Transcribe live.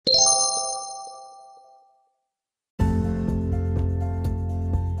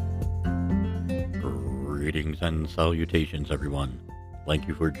Greetings and salutations, everyone. Thank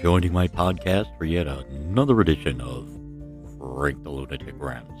you for joining my podcast for yet another edition of Frank the Lunatic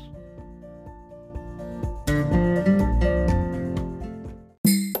Rants.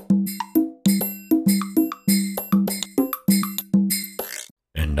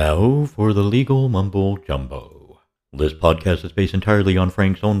 And now for the legal mumbo jumbo. This podcast is based entirely on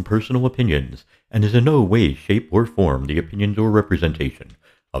Frank's own personal opinions and is in no way, shape, or form the opinions or representation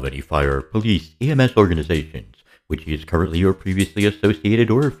of any fire, police, EMS organizations which he is currently or previously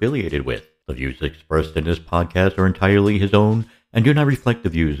associated or affiliated with. The views expressed in this podcast are entirely his own and do not reflect the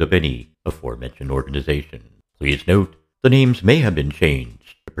views of any aforementioned organization. Please note, the names may have been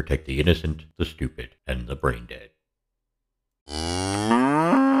changed to protect the innocent, the stupid, and the brain dead.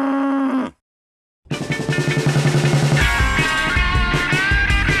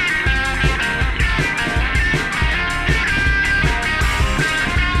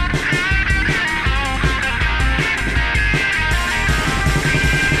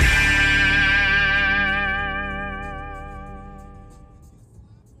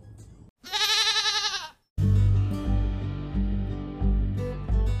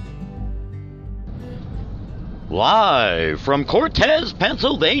 Live from Cortez,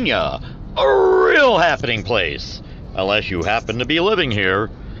 Pennsylvania, a real happening place, unless you happen to be living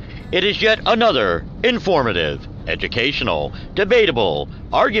here. It is yet another informative, educational, debatable,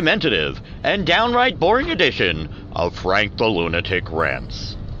 argumentative, and downright boring edition of Frank the Lunatic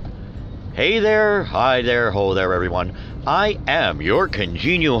Rants. Hey there, hi there, ho there, everyone. I am your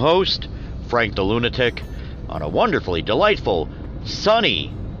congenial host, Frank the Lunatic, on a wonderfully delightful,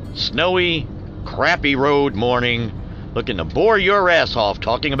 sunny, snowy, crappy road morning, looking to bore your ass off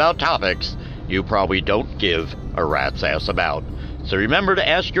talking about topics you probably don't give a rat's ass about. So remember to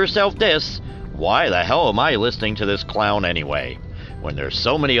ask yourself this: why the hell am I listening to this clown anyway, when there's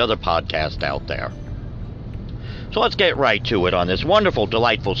so many other podcasts out there? So let's get right to it on this wonderful,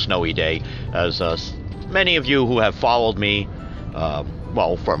 delightful, snowy day. As many of you who have followed me,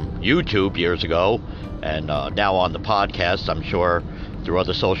 from YouTube years ago, and now on the podcast, I'm sure, through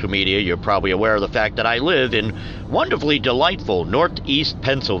other social media, you're probably aware of the fact that I live in wonderfully delightful Northeast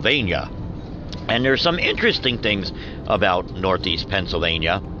Pennsylvania. And there's some interesting things about Northeast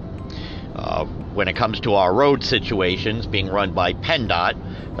Pennsylvania when it comes to our road situations being run by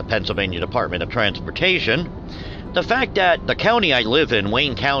PennDot, the Pennsylvania Department of Transportation. The fact that the county I live in,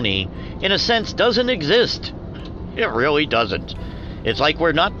 Wayne County, in a sense doesn't exist. It really doesn't. It's like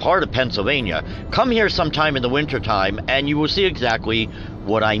we're not part of Pennsylvania. Come here sometime in the wintertime and you will see exactly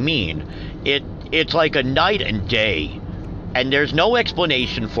what I mean. It's like a night and day, and there's no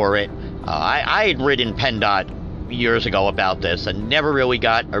explanation for it. I had written PennDot years ago about this and never really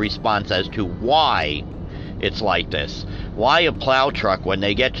got a response as to why it's like this. Why a plow truck, when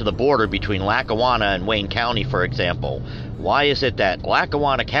they get to the border between Lackawanna and Wayne County, for example, why is it that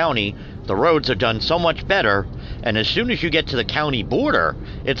Lackawanna County, the roads are done so much better, and as soon as you get to the county border,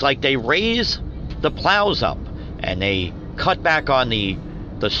 it's like they raise the plows up and they cut back on the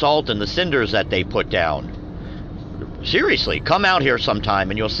salt and the cinders that they put down. Seriously, come out here sometime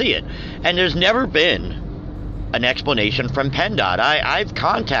and you'll see it. And there's never been an explanation from PennDOT. I've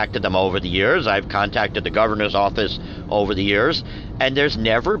contacted them over the years. I've contacted the governor's office over the years, and there's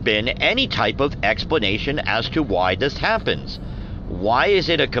never been any type of explanation as to why this happens. Why is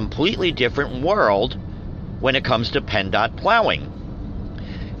it a completely different world when it comes to PennDOT plowing?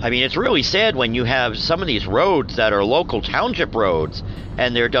 I mean, it's really sad when you have some of these roads that are local township roads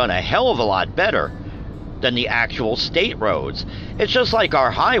and they're done a hell of a lot better than the actual state roads. It's just like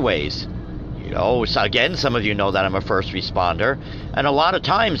our highways. You know, so again, some of you know that I'm a first responder, and a lot of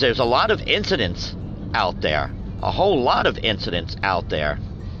times there's a lot of incidents out there. A whole lot of incidents out there.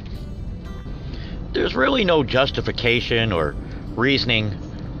 There's really no justification or reasoning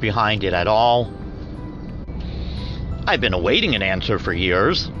behind it at all. I've been awaiting an answer for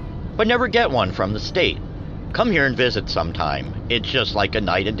years, but never get one from the state. Come here and visit sometime. It's just like a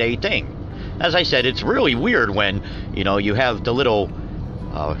night and day thing. As I said, it's really weird when, you have the little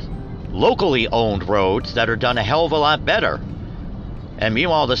locally owned roads that are done a hell of a lot better. And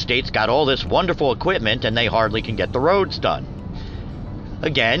meanwhile, the state's got all this wonderful equipment and they hardly can get the roads done.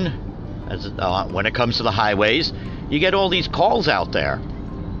 Again, when it comes to the highways, you get all these calls out there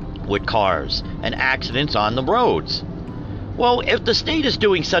with cars and accidents on the roads. Well, if the state is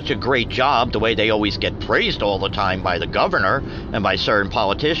doing such a great job, the way they always get praised all the time by the governor and by certain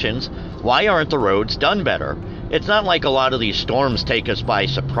politicians, why aren't the roads done better? It's not like a lot of these storms take us by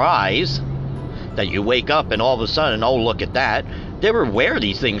surprise, that you wake up and all of a sudden, oh, look at that. They're aware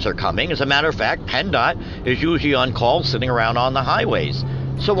these things are coming. As a matter of fact, PennDOT is usually on call sitting around on the highways.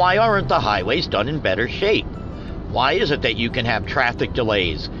 So why aren't the highways done in better shape? Why is it that you can have traffic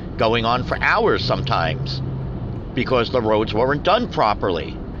delays going on for hours sometimes? Because the roads weren't done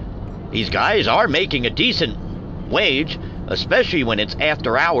properly. These guys are making a decent wage, especially when it's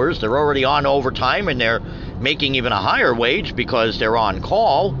after hours. They're already on overtime and they're making even a higher wage because they're on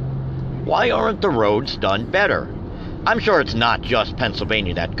call. Why aren't the roads done better? I'm sure it's not just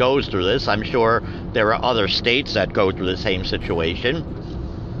Pennsylvania that goes through this. I'm sure there are other states that go through the same situation.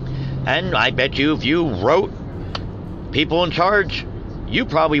 And I bet you if you wrote people in charge, you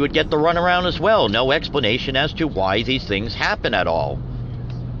probably would get the runaround as well. No explanation as to why these things happen at all.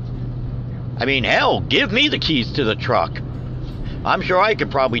 I mean, hell, give me the keys to the truck. I'm sure I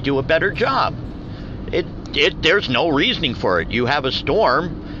could probably do a better job. There's no reasoning for it. You have a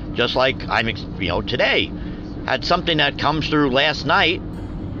storm, just like today. Had something that comes through last night,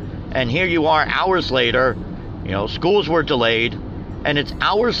 and here you are hours later. Schools were delayed, and it's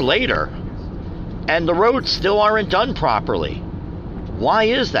hours later, and the roads still aren't done properly. Why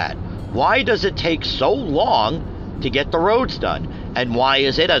is that? Why does it take so long to get the roads done? And why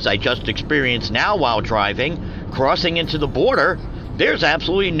is it, as I just experienced now while driving, crossing into the border, there's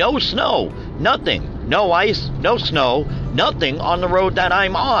absolutely no snow, nothing, no ice, no snow, nothing on the road that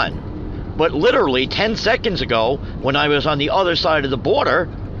I'm on. But literally 10 seconds ago, when I was on the other side of the border,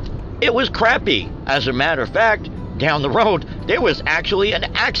 it was crappy. As a matter of fact, down the road, there was actually an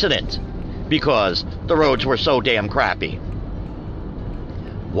accident because the roads were so damn crappy.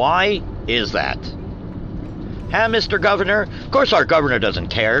 Why is that? Mr. Governor? Of course our governor doesn't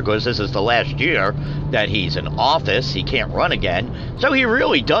care because this is the last year that he's in office. He can't run again, so he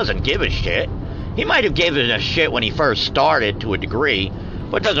really doesn't give a shit. He might have given a shit when he first started to a degree,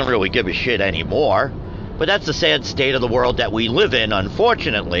 but doesn't really give a shit anymore. But that's the sad state of the world that we live in,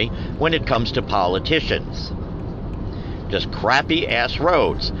 unfortunately, when it comes to politicians. Just crappy ass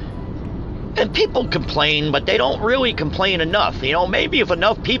roads. And people complain, but they don't really complain enough. Maybe if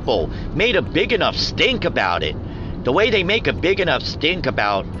enough people made a big enough stink about it, the way they make a big enough stink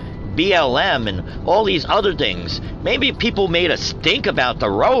about BLM and all these other things, maybe if people made a stink about the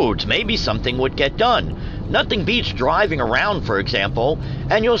roads, maybe something would get done. Nothing beats driving around, for example,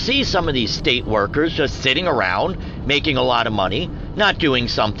 and you'll see some of these state workers just sitting around, making a lot of money, not doing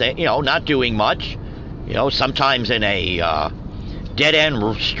something, not doing much. Sometimes in a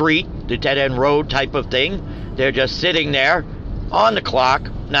dead-end street, the dead-end road type of thing. They're just sitting there on the clock,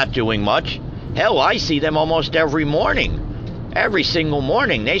 not doing much. Hell, I see them almost every morning. Every single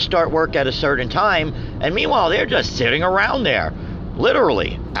morning. They start work at a certain time, and meanwhile, they're just sitting around there.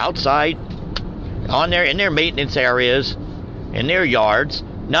 Literally, outside, in their maintenance areas, in their yards,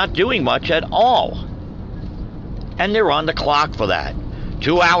 not doing much at all. And they're on the clock for that.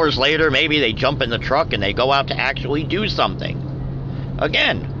 2 hours later, maybe they jump in the truck and they go out to actually do something.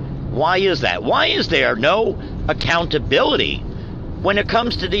 Again, why is that? Why is there no accountability when it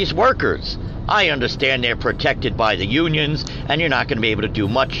comes to these workers? I understand they're protected by the unions and you're not going to be able to do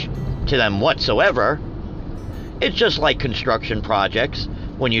much to them whatsoever. It's just like construction projects.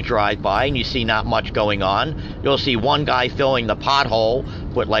 When you drive by and you see not much going on, you'll see one guy filling the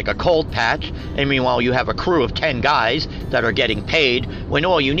pothole with like a cold patch, and meanwhile you have a crew of 10 guys that are getting paid when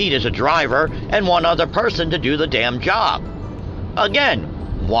all you need is a driver and one other person to do the damn job. Again,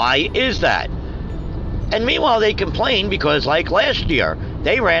 why is that? And meanwhile they complain because, like last year,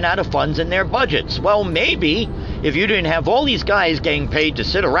 they ran out of funds in their budgets. Well, maybe if you didn't have all these guys getting paid to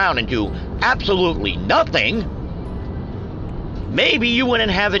sit around and do absolutely nothing, maybe you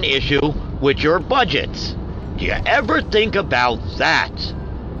wouldn't have an issue with your budgets. Do you ever think about that?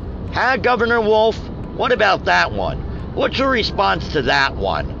 Governor Wolf? What about that one? What's your response to that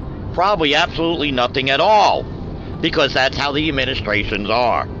one? Probably absolutely nothing at all, because that's how the administrations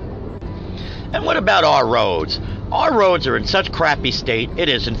are. And what about our roads? Our roads are in such crappy state, it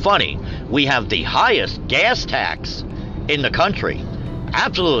isn't funny. We have the highest gas tax in the country.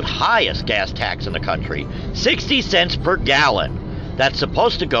 Absolute highest gas tax in the country. 60 cents per gallon. That's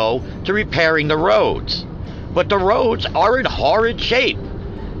supposed to go to repairing the roads. But the roads are in horrid shape.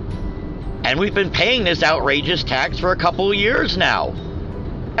 And we've been paying this outrageous tax for a couple of years now.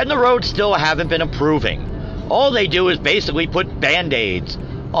 And the roads still haven't been improving. All they do is basically put band-aids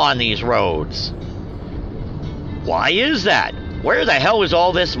on these roads. Why is that? Where the hell is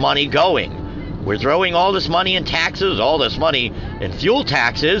all this money going? We're throwing all this money in taxes, all this money in fuel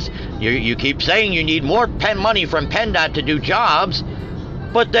taxes. You keep saying you need more money from PennDot to do jobs,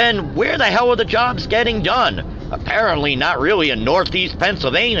 but then where the hell are the jobs getting done? Apparently not really in northeast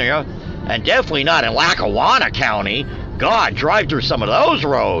Pennsylvania, and definitely not in Lackawanna County, God, drive through some of those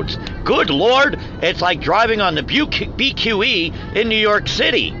roads. Good Lord, it's like driving on the BQE in New York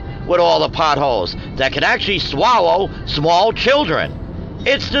City with all the potholes that can actually swallow small children.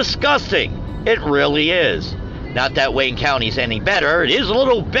 It's disgusting. It really is. Not that Wayne County's any better. It is a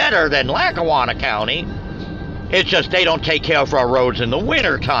little better than Lackawanna County. It's just they don't take care of our roads in the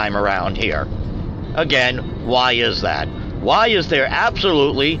winter time around here. Again, why is that? Why is there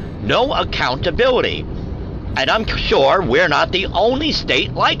absolutely no accountability? And I'm sure we're not the only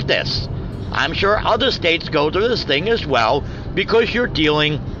state like this. I'm sure other states go through this thing as well, because you're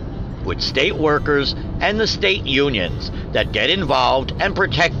dealing with state workers and the state unions that get involved and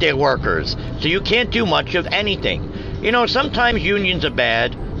protect their workers. So you can't do much of anything. You know, sometimes unions are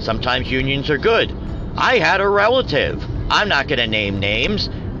bad, sometimes unions are good. I had a relative, I'm not going to name names,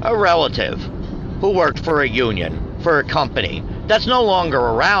 a relative who worked for a union, for a company that's no longer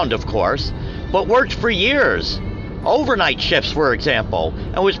around, of course, but worked for years, overnight shifts, for example,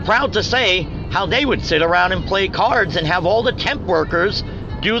 and was proud to say how they would sit around and play cards and have all the temp workers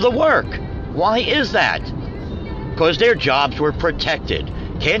do the work. Why is that? Because their jobs were protected.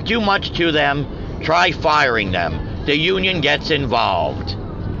 Can't do much to them. Try firing them. The union gets involved.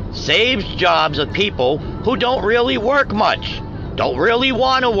 Saves jobs of people who don't really work much, don't really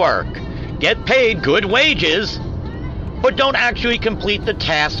want to work, get paid good wages, but don't actually complete the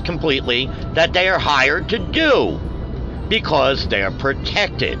task completely that they are hired to do, because they're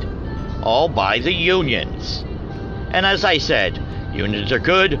protected, all by the unions. And as I said, unions are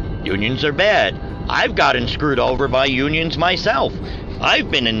good, unions are bad. I've gotten screwed over by unions myself. I've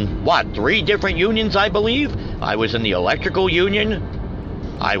been in, 3 different unions, I believe? I was in the electrical union,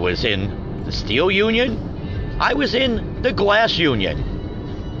 I was in the steel union, I was in the glass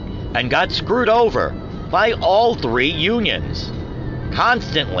union, and got screwed over by all 3 unions.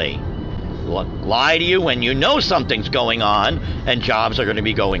 Constantly. Lie to you when you know something's going on and jobs are going to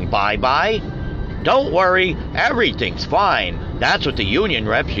be going bye-bye. Don't worry, everything's fine. That's what the union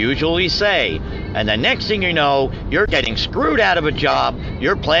reps usually say. And the next thing you know, you're getting screwed out of a job,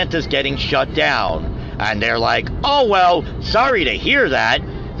 your plant is getting shut down. And they're like, oh well, sorry to hear that.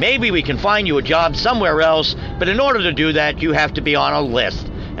 Maybe we can find you a job somewhere else, but in order to do that, you have to be on a list.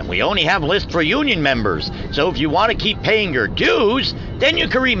 And we only have lists for union members, so if you want to keep paying your dues, then you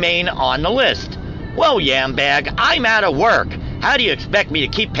can remain on the list. Well, Yambag, I'm out of work. How do you expect me to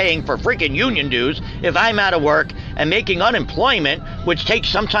keep paying for freaking union dues if I'm out of work and making unemployment, which takes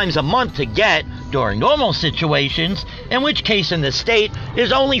sometimes a month to get during normal situations, in which case in the state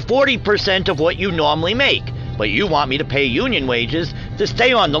is only 40% of what you normally make. But you want me to pay union wages to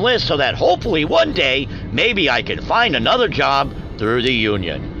stay on the list so that hopefully one day maybe I can find another job through the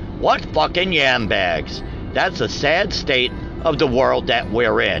union. What fucking yambags. That's a sad state of the world that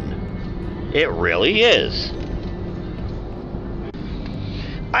we're in. It really is.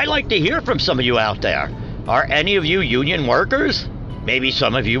 I'd like to hear from some of you out there. Are any of you union workers? Maybe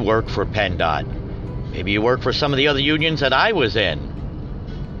some of you work for PennDot. Maybe you work for some of the other unions that I was in.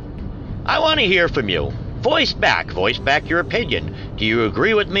 I want to hear from you. Voice back your opinion. Do you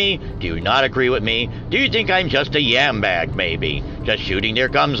agree with me? Do you not agree with me? Do you think I'm just a yambag, maybe? Just shooting their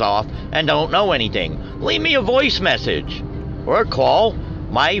gums off and don't know anything? Leave me a voice message. Or call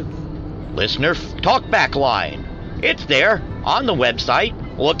my listener talkback line. It's there on the website.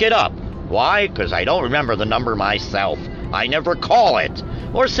 Look it up. Why? Because I don't remember the number myself. I never call it.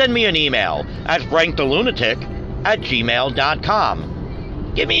 Or send me an email at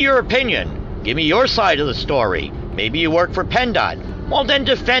frankthelunatic@gmail.com. Give me your opinion. Give me your side of the story. Maybe you work for PennDot. Well, then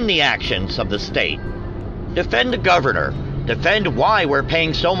defend the actions of the state. Defend the governor. Defend why we're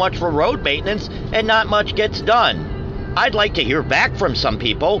paying so much for road maintenance and not much gets done. I'd like to hear back from some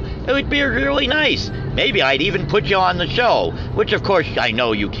people. It would be really nice. Maybe I'd even put you on the show, which of course I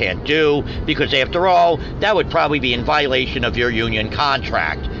know you can't do, because after all, that would probably be in violation of your union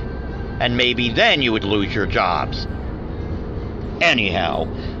contract. And maybe then you would lose your jobs. Anyhow,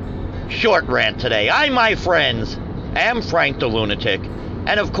 short rant today. I, my friends, am Frank the Lunatic,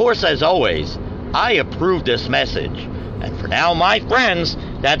 and of course, as always, I approve this message. And for now, my friends,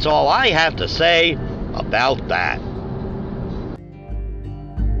 that's all I have to say about that.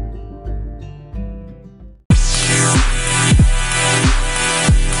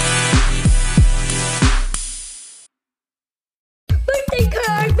 Birthday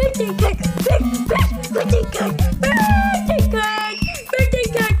card, birthday card, birthday card, birthday card, birthday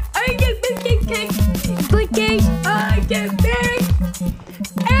card, are the birthday card. Birthdays are the best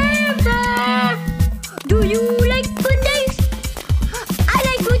ever. Do you like birthdays? I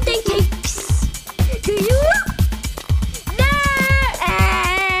like birthday cakes. Do you?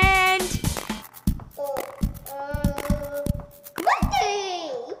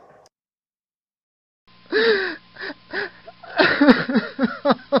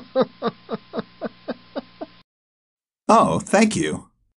 Oh, thank you.